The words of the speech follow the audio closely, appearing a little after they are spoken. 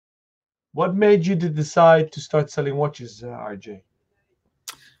What made you to decide to start selling watches, RJ?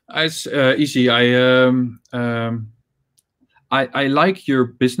 It's easy. I like your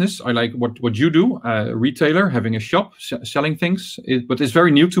business. I like what you do, a retailer, having a shop, selling things. But it's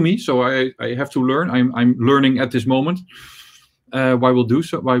very new to me, so I have to learn. I'm learning at this moment. Why we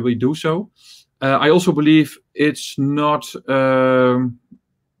do so. I also believe it's not.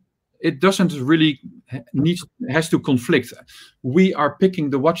 It doesn't really has to conflict. We are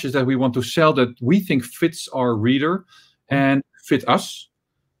picking the watches that we want to sell that we think fits our reader and fit us.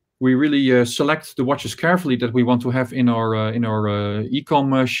 We really select the watches carefully that we want to have in our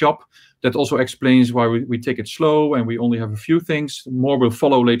e-com shop. That also explains why we take it slow and we only have a few things. More will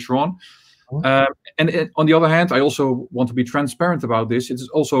follow later on. On the other hand, I also want to be transparent about this. It is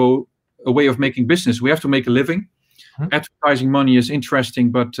also a way of making business. We have to make a living. Advertising money is interesting,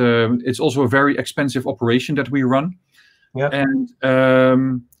 but it's also a very expensive operation that we run. Yeah.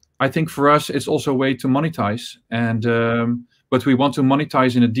 And I think for us, it's also a way to monetize. But we want to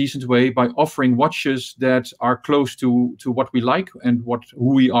monetize in a decent way by offering watches that are close to what we like and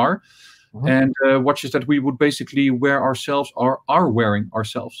who we are, and watches that we would basically wear ourselves or are wearing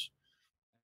ourselves.